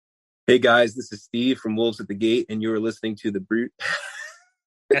Hey guys, this is Steve from Wolves at the Gate, and you're listening to the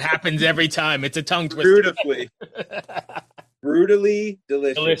It happens every time. It's a tongue twister. Brutifully, brutally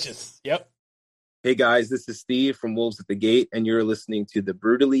delicious. Delicious. Yep. Hey guys, this is Steve from Wolves at the Gate, and you're listening to the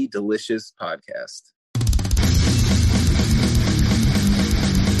Brutally Delicious podcast.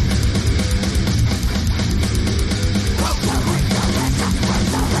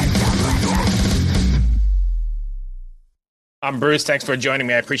 I'm Bruce. Thanks for joining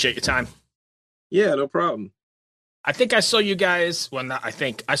me. I appreciate your time. Yeah, no problem. I think I saw you guys. Well, not I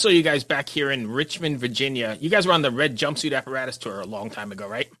think. I saw you guys back here in Richmond, Virginia. You guys were on the Red Jumpsuit Apparatus tour a long time ago,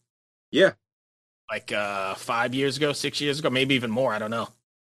 right? Yeah, Like 5 years ago, 6 years ago, maybe even more. I don't know.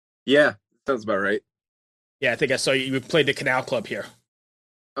 yeah, sounds about right. Yeah, I think I saw you. You played the Canal Club here.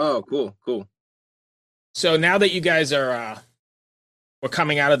 Oh, cool. So now that you guys are we're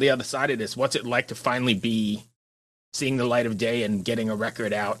coming out of the other side of this, what's it like to finally be seeing the light of day and getting a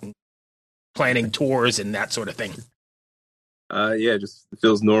record out and planning tours and that sort of thing? Yeah, just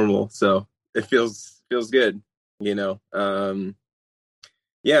feels normal, so it feels good. Yeah,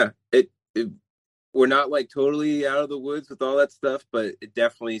 it we're not like totally out of the woods with all that stuff, but it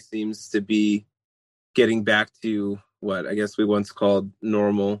definitely seems to be getting back to what I guess we once called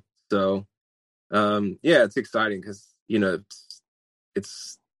normal. So yeah, it's exciting because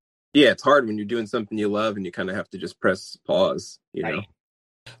it's yeah, it's hard when you're doing something you love and you kind of have to just press pause. Right.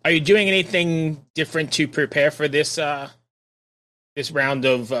 Are you doing anything different to prepare for this round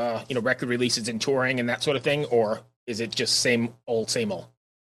of record releases and touring and that sort of thing, or is it just same old, same old?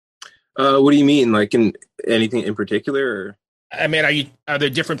 What do you mean? Like in anything in particular? Or? I mean, are there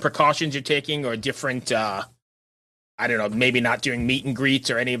different precautions you're taking, or different? I don't know, maybe not doing meet and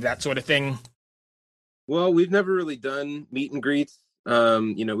greets or any of that sort of thing. Well, we've never really done meet and greets.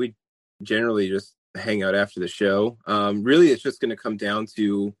 We generally just hang out after the show. Really, it's just going to come down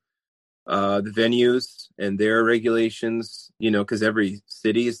to the venues and their regulations, because every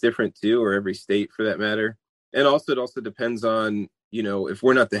city is different too, or every state for that matter. And also, it also depends on, if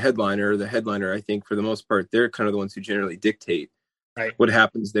we're not the headliner, I think for the most part, they're kind of the ones who generally dictate Right. what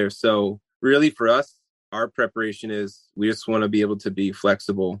happens there. So really for us, our preparation is we just want to be able to be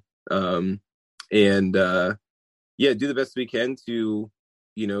flexible. And yeah, do the best we can to,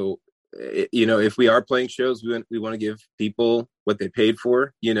 if we are playing shows, we want to give people what they paid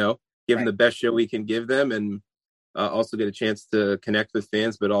for, give them the best show we can give them, and also get a chance to connect with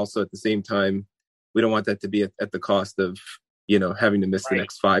fans, but also at the same time, we don't want that to be at the cost of, having to miss the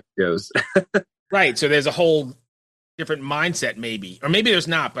next 5 shows. Right. So there's a whole different mindset, maybe, or maybe there's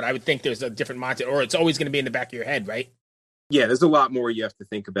not, but I would think there's a different mindset, or it's always going to be in the back of your head, right? Yeah, there's a lot more you have to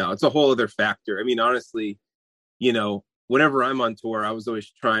think about. It's a whole other factor. I mean, honestly, whenever I'm on tour, I was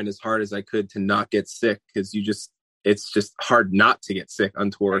always trying as hard as I could to not get sick, because it's just hard not to get sick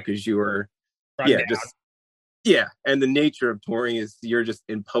on tour because you are, and the nature of touring is you're just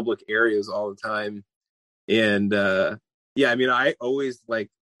in public areas all the time. And I mean, I always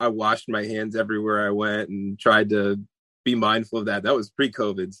I washed my hands everywhere I went and tried to be mindful of that. That was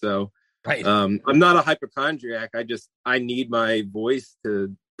pre-COVID. So Right. I'm not a hypochondriac. I need my voice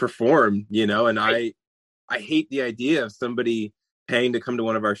to perform, and I hate the idea of somebody paying to come to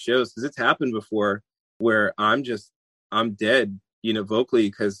one of our shows, because it's happened before where I'm dead, vocally,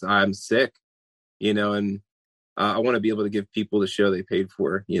 because I'm sick, and I want to be able to give people the show they paid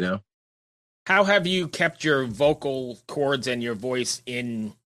for. How have you kept your vocal cords and your voice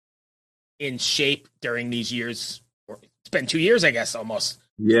in shape during these years? It's been 2 years, I guess, almost.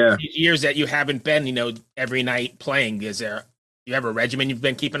 Yeah. Years that you haven't been, every night playing. You have a regimen you've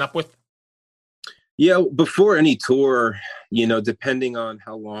been keeping up with? Yeah, before any tour, depending on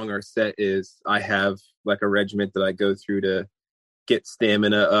how long our set is, I have like a regiment that I go through to get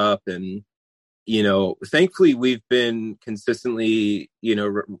stamina up. And, thankfully we've been consistently,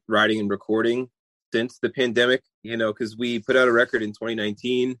 writing and recording since the pandemic, because we put out a record in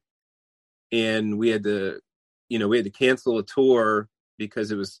 2019 and we had to cancel a tour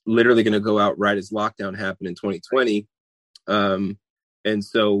because it was literally going to go out right as lockdown happened in 2020. And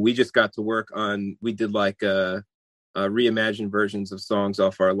so we just got to work on, we did reimagined versions of songs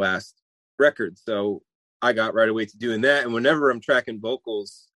off our last record. So I got right away to doing that. And whenever I'm tracking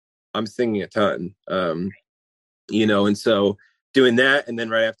vocals, I'm singing a ton, and so doing that. And then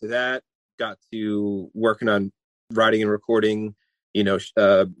right after that, got to working on writing and recording,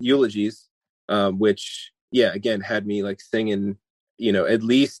 eulogies, which, again, had me singing, at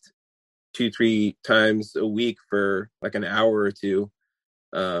least 2-3 times a week for an hour or two.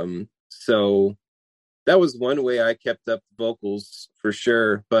 So that was one way I kept up vocals for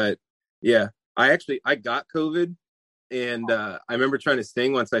sure. But yeah, I got COVID And I remember trying to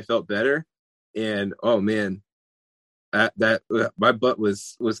sing once I felt better, and oh man, that my butt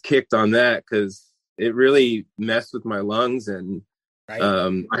was kicked on that because it really messed with my lungs, and Right.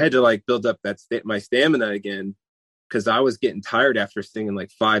 I had to like build up my stamina again because I was getting tired after singing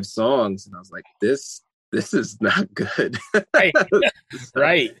like 5 songs, and I was like, this is not good. Right. So,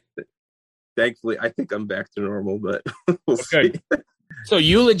 Right. thankfully, I think I'm back to normal, but we'll Well, good. see. So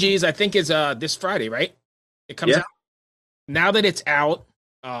Eulogies, I think, is this Friday, right? It comes Yeah, out. Now that it's out,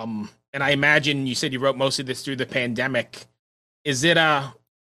 and I imagine you said you wrote most of this through the pandemic. Is it a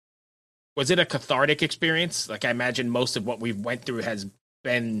was it a cathartic experience? Like I imagine most of what we've went through has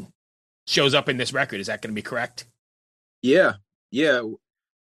been shows up in this record. Is that going to be correct? yeah, yeah.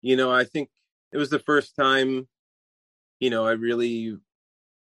 I think it was the first time, I really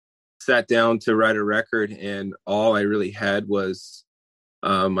sat down to write a record, and all I really had was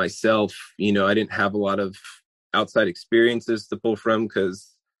myself. I didn't have a lot of outside experiences to pull from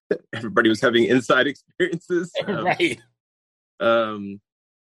because everybody was having inside experiences. Right. Um,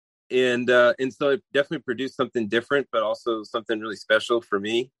 and so it definitely produced something different, but also something really special for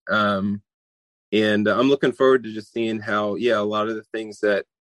me. And I'm looking forward to just seeing how, yeah, a lot of the things that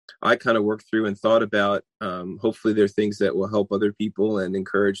I kind of worked through and thought about. Hopefully, they're things that will help other people and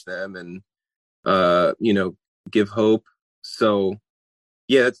encourage them, and uh, you know, give hope. So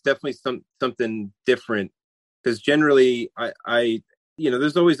yeah, that's definitely something different because generally,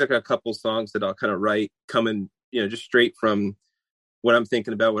 there's always like a couple songs that I'll kind of write coming, just straight from what I'm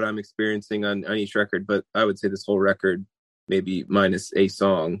thinking about, what I'm experiencing on each record. But I would say this whole record, maybe minus a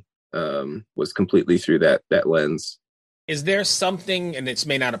song, was completely through that lens. Is there something, and this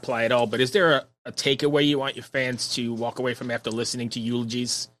may not apply at all, but is there a takeaway you want your fans to walk away from after listening to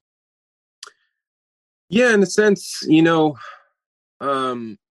Eulogies? Yeah, in a sense,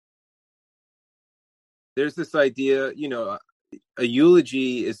 um, there's this idea, a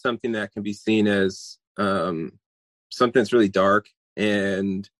eulogy is something that can be seen as something that's really dark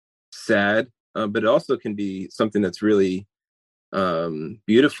and sad, but it also can be something that's really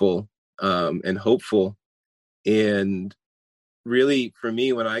beautiful and hopeful. And really, for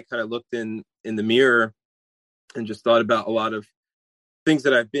me, when I kind of looked in the mirror and just thought about a lot of things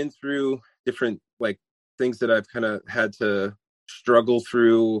that I've been through, different like things that I've kind of had to struggle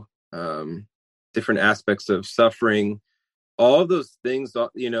through, different aspects of suffering, all of those things,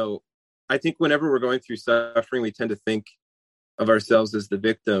 I think whenever we're going through suffering, we tend to think of ourselves as the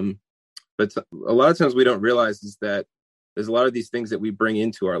victim. But a lot of times we don't realize is that there's a lot of these things that we bring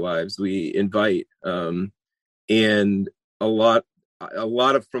into our lives, we invite. And a lot, a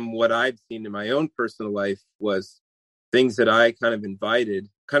lot of from what I've seen in my own personal life was things that I kind of invited,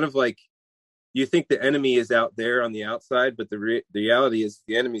 kind of like you think the enemy is out there on the outside, but the reality is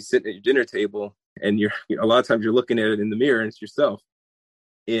the enemy's sitting at your dinner table, and a lot of times you're looking at it in the mirror, and it's yourself.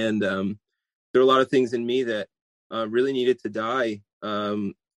 And there are a lot of things in me that really needed to die.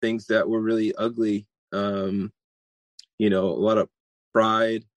 Things that were really ugly. A lot of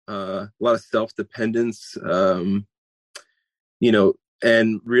pride, a lot of self dependence. And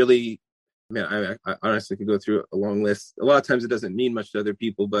really, man, I honestly could go through a long list. A lot of times it doesn't mean much to other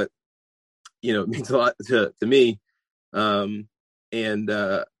people, but it means a lot to me. Um, and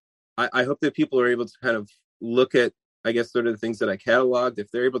I hope that people are able to kind of look at, I guess, sort of the things that I cataloged,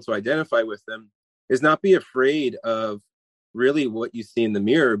 if they're able to identify with them, is not be afraid of really what you see in the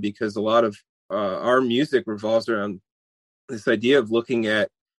mirror, because a lot of our music revolves around this idea of looking at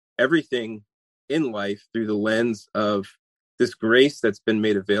everything in life through the lens of this grace that's been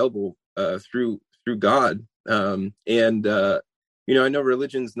made available through God. I know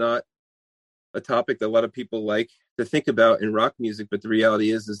religion's not a topic that a lot of people like to think about in rock music, but the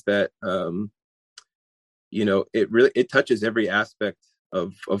reality is that it touches every aspect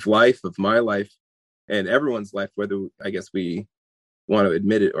of life, of my life, and everyone's life, whether I guess we want to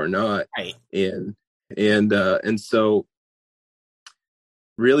admit it or not. Right. And so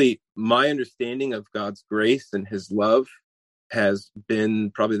really my understanding of God's grace and his love has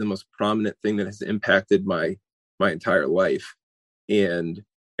been probably the most prominent thing that has impacted my entire life. And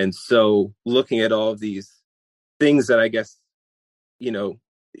so looking at all of these things that I guess,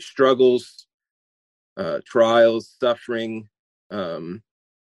 struggles, trials, suffering, um,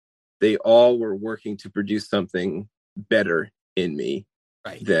 they all were working to produce something better in me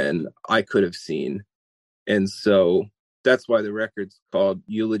Right. than I could have seen. And so that's why the record's called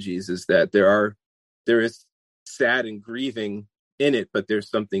Eulogies, is that there is sad and grieving in it, but there's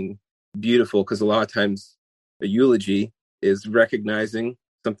something beautiful, because a lot of times a eulogy is recognizing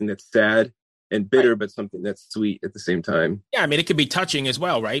something that's sad and Right. bitter, but something that's sweet at the same time. Yeah, I mean, it could be touching as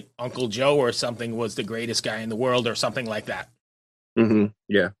well, right? Uncle Joe or something was the greatest guy in the world or something like that.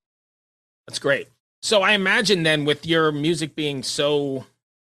 Yeah. That's great. So I imagine then with your music being so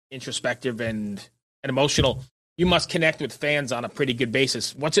introspective and emotional, you must connect with fans on a pretty good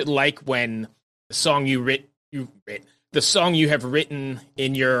basis. What's it like when the song you writ the song you have written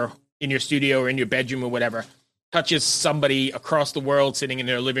in your studio or in your bedroom or whatever touches somebody across the world sitting in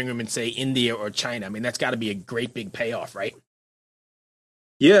their living room in say India or China? I mean, that's got to be a great big payoff, right?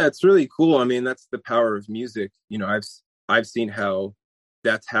 Yeah, it's really cool. I mean, that's the power of music. I've seen how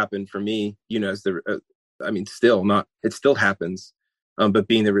that's happened for me. As I mean, still not. It still happens. But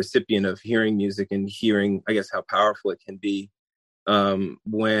being the recipient of hearing music and hearing, I guess, how powerful it can be.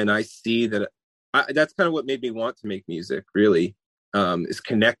 When I see that, that's kind of what made me want to make music. Really, is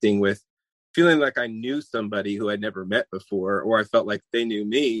connecting with, feeling like I knew somebody who I'd never met before, or I felt like they knew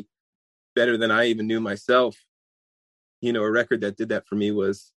me better than I even knew myself. A record that did that for me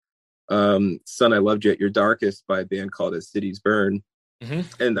was Son, I Loved You at Your Darkest by a band called As Cities Burn. Hmm.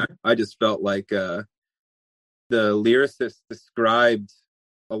 And I just felt like the lyricist described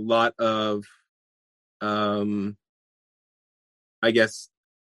a lot of, um, I guess,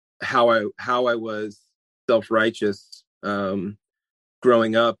 how I was self-righteous,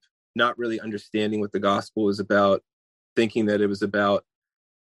 growing up, not really understanding what the gospel was about, thinking that it was about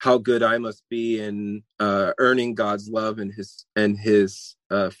how good I must be and earning God's love and his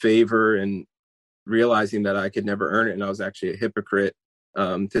favor, and realizing that I could never earn it, and I was actually a hypocrite,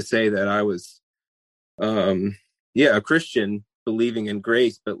 to say that I was, um, yeah, a Christian, believing in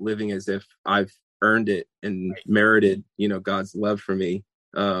grace, but living as if I've earned it and Right. merited, God's love for me.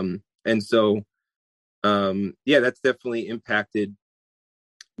 And so, yeah, that's definitely impacted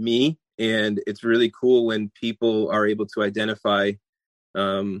me, and it's really cool when people are able to identify,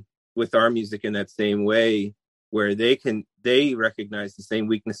 um, with our music in that same way, where they recognize the same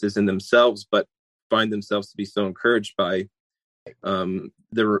weaknesses in themselves, but find themselves to be so encouraged by,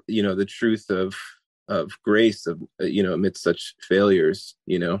 the truth of grace, of amidst such failures.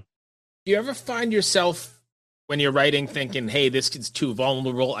 Do you ever find yourself when you're writing thinking, "Hey, this is too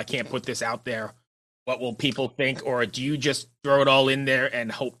vulnerable. I can't put this out there. What will people think?" Or do you just throw it all in there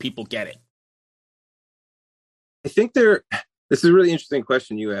and hope people get it? I think this is a really interesting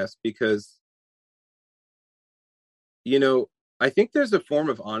question you asked, because you know I think there's a form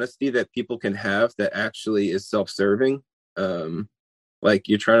of honesty that people can have that actually is self-serving. Like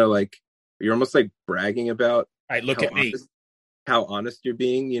you're almost like bragging about All right, look how at me. honest you're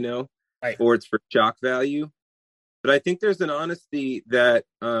being, Right. or it's for shock value. But I think there's an honesty that,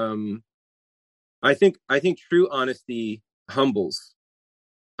 I think true honesty humbles.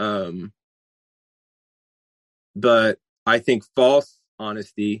 Um, but I think false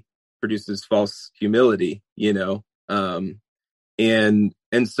honesty produces false humility. And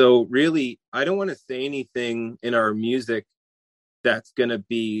so really, I don't want to say anything in our music that's going to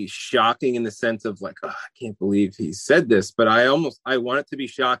be shocking in the sense of like, oh, I can't believe he said this. But I want it to be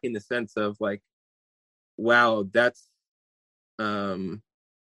shocking in the sense of like, wow, that's, um,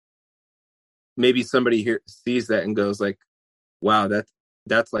 maybe somebody here sees that and goes like, wow,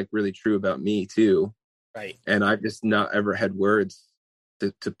 that's like really true about me too. Right. And I've just not ever had words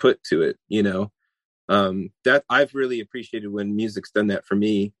to put to it. That I've really appreciated when music's done that for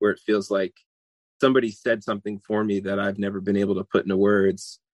me, where it feels like somebody said something for me that I've never been able to put into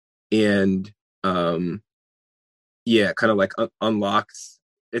words. And, yeah, kind of like unlocks,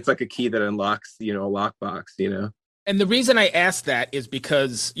 it's like a key that unlocks, a lockbox. And the reason I asked that is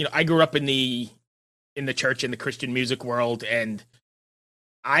because, I grew up in the church in the Christian music world, and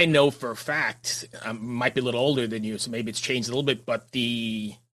I know for a fact, might be a little older than you, so maybe it's changed a little bit, but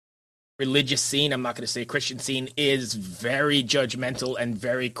the religious scene, I'm not going to say Christian scene, is very judgmental and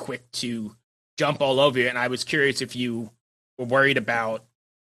very quick to jump all over you. And I was curious if you were worried about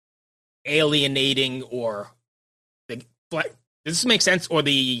alienating or the does this make sense? Or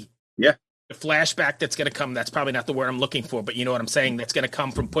Yeah. the flashback that's going to come. That's probably not the word I'm looking for, but you know what I'm saying. That's going to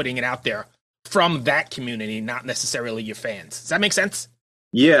come from putting it out there from that community, not necessarily your fans. Does that make sense?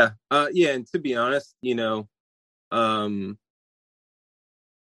 Yeah. Yeah. And to be honest, um,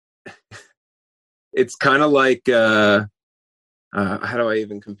 it's kind of like, how do I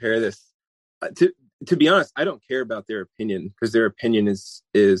even compare this? To be honest, I don't care about their opinion, because their opinion is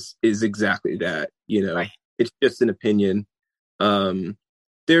exactly that. Right. It's just an opinion. Um,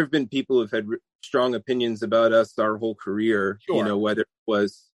 there have been people who've had strong opinions about us our whole career. Sure.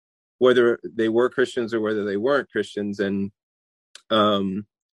 Whether they were Christians or whether they weren't Christians, and um,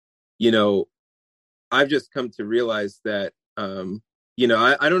 you know, I've just come to realize that.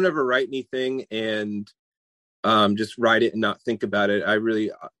 I don't ever write anything and just write it and not think about it.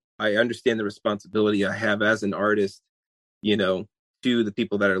 I understand the responsibility I have as an artist, you know, to the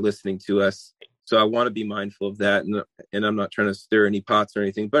people that are listening to us. So I want to be mindful of that, and I'm not trying to stir any pots or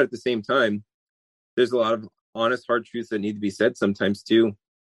anything. But at the same time, there's a lot of honest, hard truths that need to be said sometimes too.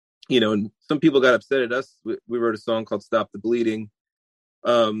 And some people got upset at us. We wrote a song called "Stop the Bleeding,"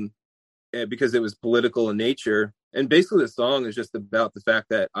 um, because it was political in nature. And basically, the song is just about the fact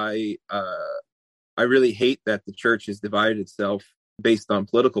that I really hate that the church has divided itself based on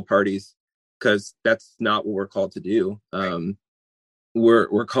political parties, because that's not what we're called to do.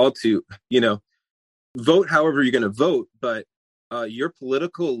 We're called to, vote however you're going to vote, but your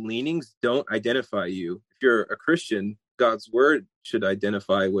political leanings don't identify you. If you're a Christian, God's word should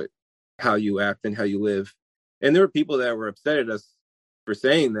identify how you act and how you live. And there were people that were upset at us for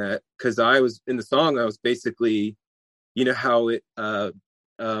saying that, because I was in the song, I was basically, how it, the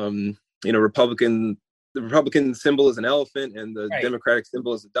Republican symbol is an elephant and the Right. Democratic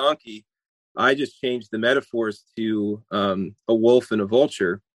symbol is a donkey. I just changed the metaphors to a wolf and a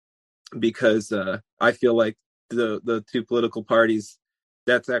vulture, because I feel like the two political parties,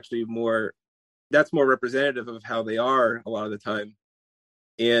 that's actually more representative of how they are a lot of the time.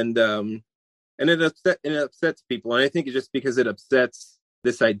 And it upsets people, and I think it's just because it upsets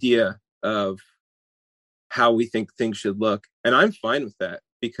this idea of how we think things should look. And I'm fine with that,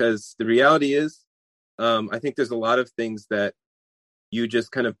 because the reality is, I think there's a lot of things that you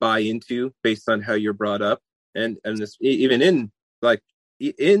just kind of buy into based on how you're brought up, and this, even in, like,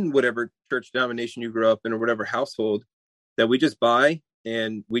 in whatever church denomination you grow up in, or whatever household, that we just buy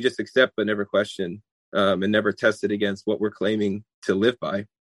and we just accept but never question, and never test it against what we're claiming to live by.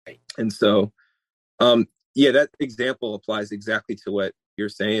 Right. And so, yeah, that example applies exactly to what you're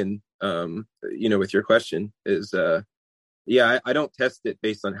saying. With your question is, yeah, I don't test it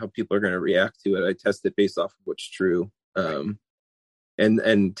based on how people are going to react to it. I test it based off of what's true. And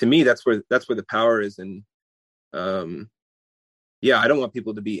to me, that's where the power is. And yeah, I don't want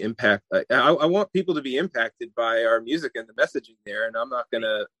people to be impacted. I want people to be impacted by our music and the messaging there. And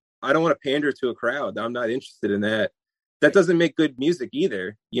I don't want to pander to a crowd. I'm not interested in that. That doesn't make good music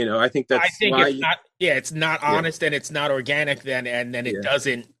either. I think I that's think why. it's not Yeah, honest and it's not organic then, and then it yeah,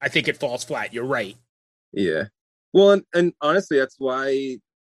 doesn't, I think it falls flat. You're right. yeah. Well, and honestly, that's why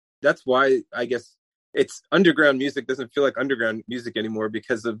I guess it's underground music doesn't feel like underground music anymore,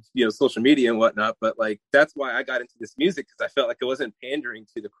 because of social media and whatnot. But like, that's why I got into this music, because I felt like it wasn't pandering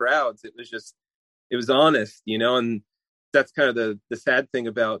to the crowds. It was honest, and that's kind of the sad thing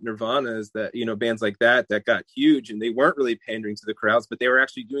about Nirvana, is that bands like that got huge, and they weren't really pandering to the crowds, but they were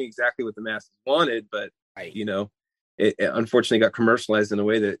actually doing exactly what the masses wanted. But Right. it unfortunately got commercialized in a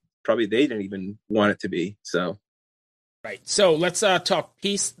way that probably they didn't even want it to be. So Right. So let's talk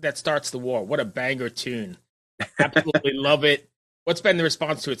Peace That Starts the War. What a banger tune. Absolutely love it. What's been the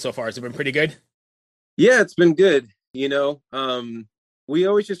response to it so far? Has it been pretty good? yeah, it's been good. We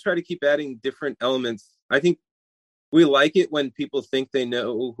always just try to keep adding different elements. I think we like it when people think they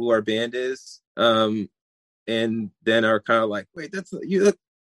know who our band is, and then are kind of like, wait, that's you.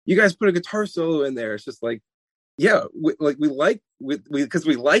 You guys put a guitar solo in there. It's just like, yeah, we like, because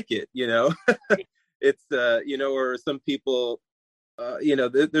we like it. It's or some people,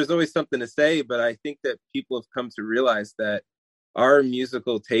 there's always something to say, but I think that people have come to realize that our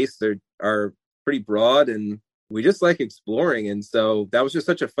musical tastes are pretty broad, and we just like exploring. And so that was just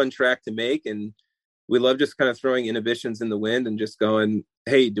such a fun track to make, and we love just kind of throwing inhibitions in the wind and just going,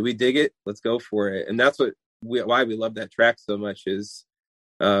 hey, do we dig it? Let's go for it. And that's why we love that track so much, is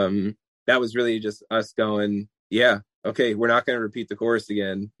that was really just us going, yeah, okay, we're not going to repeat the chorus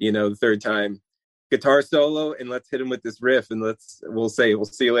again, the third time. Guitar solo, and let's hit him with this riff, and we'll see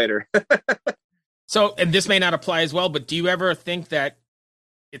you later. So, and this may not apply as well, but do you ever think that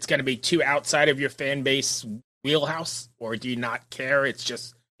it's going to be too outside of your fan base wheelhouse, or do you not care? It's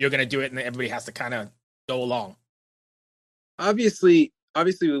just you're going to do it, and everybody has to kind of go along. Obviously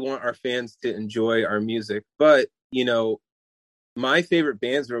we want our fans to enjoy our music, but my favorite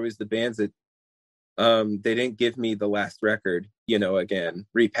bands are always the bands that they didn't give me the last record, again,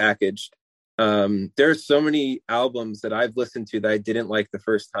 repackaged. There's so many albums that I've listened to that I didn't like the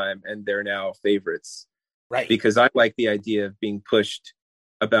first time, and they're now favorites, Right. because I like the idea of being pushed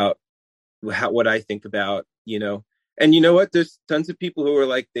about what I think about, and you know what? There's tons of people who are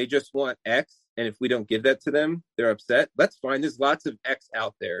like, they just want X, and if we don't give that to them, they're upset. That's fine. There's lots of X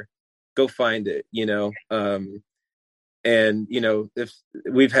out there. Go find it, and if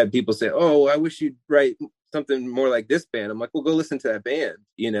we've had people say, oh, I wish you'd write something more like this band, I'm like, well, go listen to that band.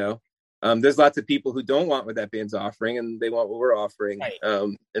 There's lots of people who don't want what that band's offering, and they want what we're offering. Right.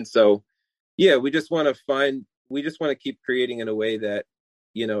 And so, yeah, we just want to keep creating in a way that,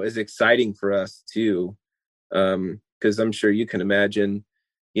 is exciting for us too. Because I'm sure you can imagine,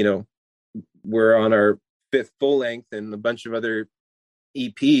 we're on our 5th full length and a bunch of other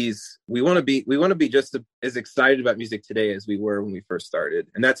EPs. We want to be just as excited about music today as we were when we first started,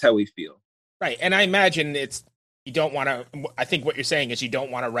 and that's how we feel. Right. And I imagine you don't want to, I think what you're saying is you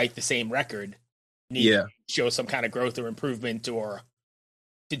don't want to write the same record. You need to show some kind of growth or improvement, or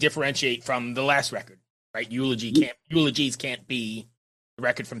to differentiate from the last record, right? Eulogies can't be the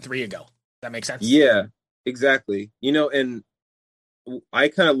record from 3 ago. Does that make sense? Yeah, exactly. And I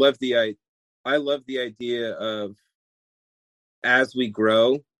kind of love I love the idea of, as we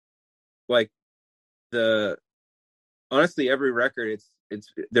grow, like honestly, every record,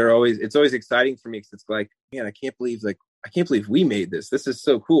 it's always exciting for me, because it's like, man, I can't believe we made this. This is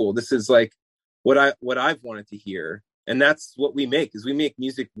so cool. This is like what I've wanted to hear. And that's what we make, is we make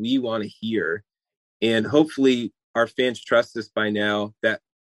music we want to hear. And hopefully our fans trust us by now, that,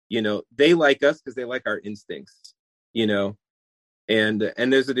 they like us because they like our instincts, and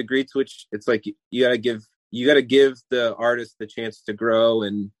there's a degree to which it's like, you got to give the artist the chance to grow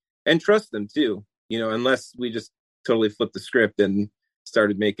and trust them too, unless we just totally flipped the script and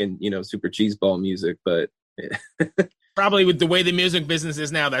started making, super cheeseball music. But probably with the way the music business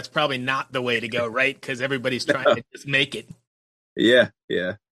is now, that's probably not the way to go, right? Because everybody's trying to just make it. Yeah.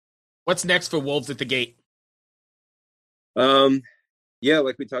 What's next for Wolves at the Gate? Yeah,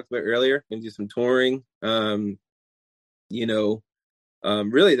 like we talked about earlier, gonna do some touring. Really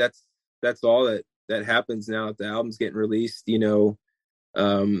that's all that happens now that the album's getting released.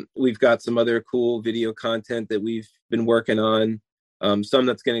 We've got some other cool video content that we've been working on. Some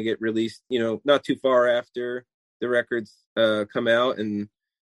that's going to get released, not too far after the records come out, and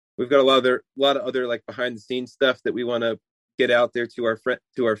we've got a lot of other like behind the scenes stuff that we want to get out there to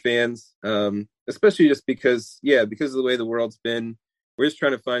our fans. Especially just because of the way the world's been. We're just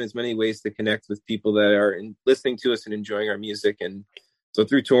trying to find as many ways to connect with people that are listening to us and enjoying our music, and so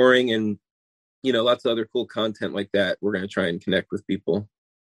through touring and lots of other cool content like that, we're going to try and connect with people.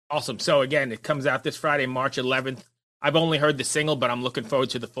 Awesome. So again, it comes out this Friday, March 11th. I've only heard the single, but I'm looking forward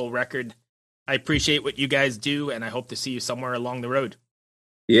to the full record. I appreciate what you guys do, and I hope to see you somewhere along the road.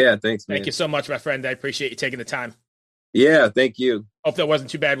 Yeah, thanks, man. Thank you so much, my friend. I appreciate you taking the time. Yeah, thank you. Hope that wasn't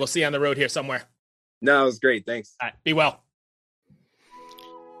too bad. We'll see you on the road here somewhere. No, it was great. Thanks. All right, be well.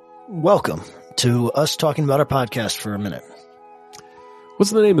 Welcome to us talking about our podcast for a minute.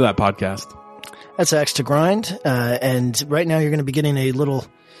 What's the name of that podcast? That's Axe to Grind, and right now you're going to be getting a little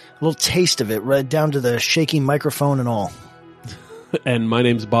taste of it, right down to the shaky microphone and all. And my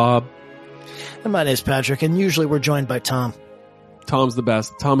name's Bob. And my name's Patrick, and usually we're joined by Tom. Tom's the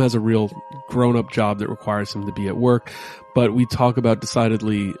best. Tom has a real grown-up job that requires him to be at work, but we talk about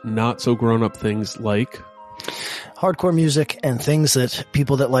decidedly not so grown-up things like hardcore music and things that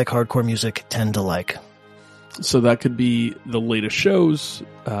people that like hardcore music tend to like. So that could be the latest shows,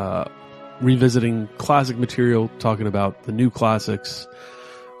 revisiting classic material, talking about the new classics,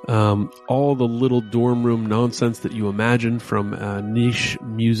 all the little dorm room nonsense that you imagine from niche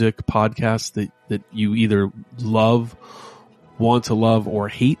music podcasts that you either love, want to love, or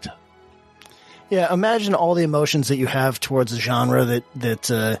hate. Yeah, imagine all the emotions that you have towards a genre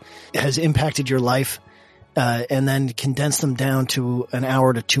that has impacted your life, and then condense them down to an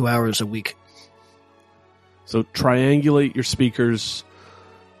hour to 2 hours a week. So triangulate your speakers,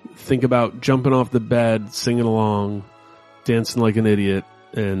 think about jumping off the bed, singing along, dancing like an idiot,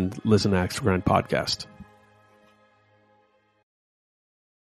 and listen to Axe to Grind podcast.